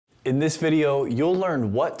In this video, you'll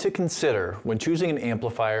learn what to consider when choosing an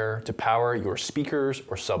amplifier to power your speakers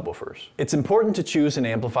or subwoofers. It's important to choose an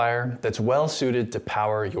amplifier that's well suited to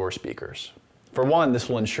power your speakers. For one, this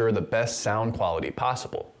will ensure the best sound quality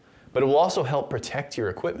possible, but it will also help protect your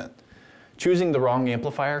equipment. Choosing the wrong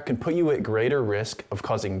amplifier can put you at greater risk of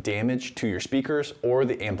causing damage to your speakers or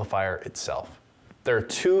the amplifier itself. There are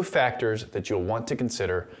two factors that you'll want to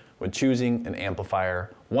consider when choosing an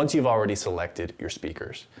amplifier once you've already selected your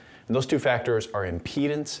speakers. And those two factors are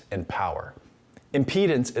impedance and power.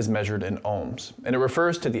 Impedance is measured in ohms, and it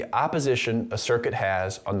refers to the opposition a circuit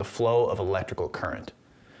has on the flow of electrical current.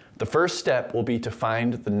 The first step will be to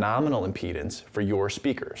find the nominal impedance for your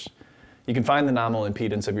speakers. You can find the nominal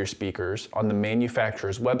impedance of your speakers on the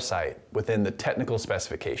manufacturer's website within the technical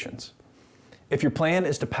specifications. If your plan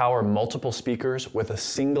is to power multiple speakers with a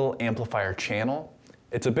single amplifier channel,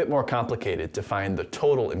 it's a bit more complicated to find the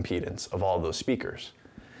total impedance of all those speakers.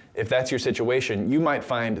 If that's your situation, you might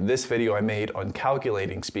find this video I made on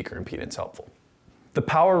calculating speaker impedance helpful. The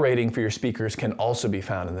power rating for your speakers can also be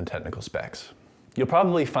found in the technical specs. You'll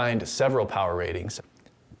probably find several power ratings.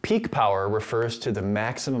 Peak power refers to the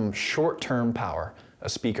maximum short-term power a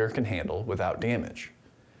speaker can handle without damage.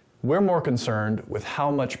 We're more concerned with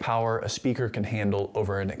how much power a speaker can handle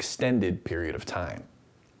over an extended period of time.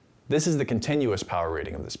 This is the continuous power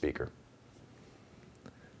rating of the speaker.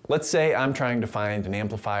 Let's say I'm trying to find an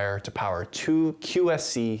amplifier to power two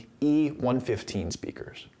QSC E115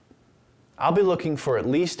 speakers. I'll be looking for at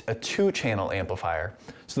least a 2-channel amplifier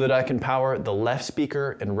so that I can power the left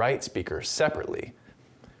speaker and right speaker separately.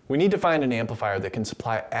 We need to find an amplifier that can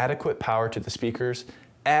supply adequate power to the speakers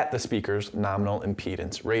at the speaker's nominal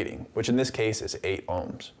impedance rating, which in this case is 8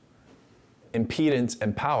 ohms. Impedance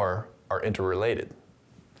and power are interrelated.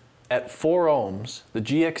 At 4 ohms, the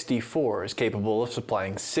GXD4 is capable of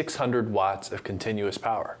supplying 600 watts of continuous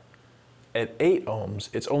power. At 8 ohms,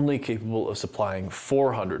 it's only capable of supplying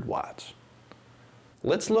 400 watts.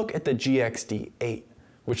 Let's look at the GXD8,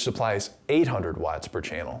 which supplies 800 watts per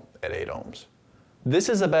channel at 8 ohms. This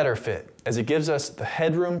is a better fit, as it gives us the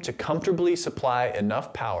headroom to comfortably supply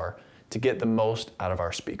enough power to get the most out of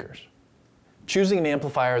our speakers. Choosing an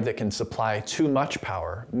amplifier that can supply too much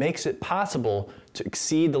power makes it possible to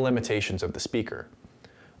exceed the limitations of the speaker.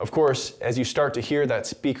 Of course, as you start to hear that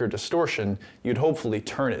speaker distortion, you'd hopefully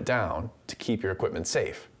turn it down to keep your equipment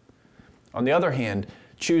safe. On the other hand,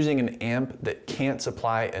 choosing an amp that can't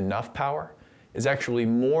supply enough power is actually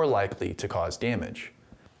more likely to cause damage.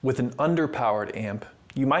 With an underpowered amp,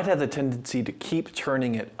 you might have the tendency to keep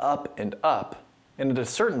turning it up, and at a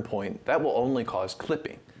certain point, that will only cause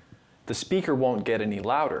clipping. The speaker won't get any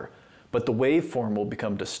louder, but the waveform will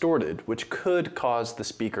become distorted, which could cause the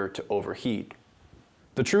speaker to overheat.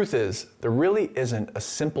 The truth is, there really isn't a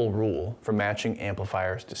simple rule for matching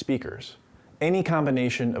amplifiers to speakers. Any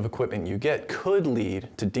combination of equipment you get could lead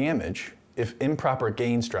to damage if improper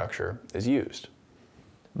gain structure is used.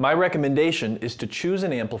 My recommendation is to choose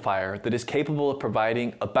an amplifier that is capable of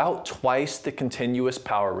providing about twice the continuous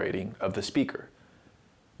power rating of the speaker.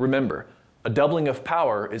 Remember, a doubling of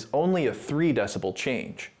power is only a 3 decibel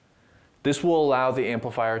change. This will allow the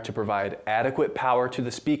amplifier to provide adequate power to the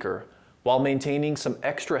speaker while maintaining some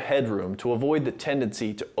extra headroom to avoid the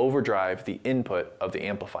tendency to overdrive the input of the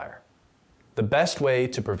amplifier. The best way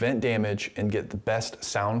to prevent damage and get the best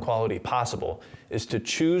sound quality possible is to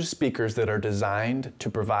choose speakers that are designed to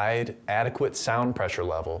provide adequate sound pressure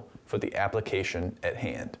level for the application at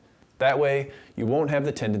hand. That way, you won't have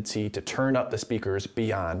the tendency to turn up the speakers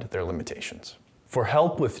beyond their limitations. For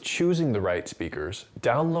help with choosing the right speakers,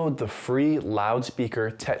 download the free Loudspeaker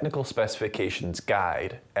Technical Specifications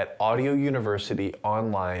Guide at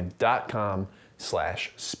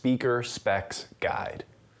audiouniversityonline.com/speakerspecsguide.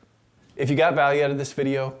 If you got value out of this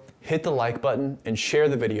video, hit the like button and share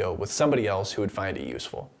the video with somebody else who would find it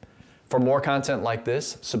useful. For more content like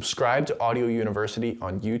this, subscribe to Audio University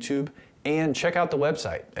on YouTube and check out the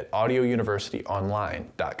website at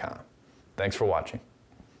audiouniversityonline.com. Thanks for watching.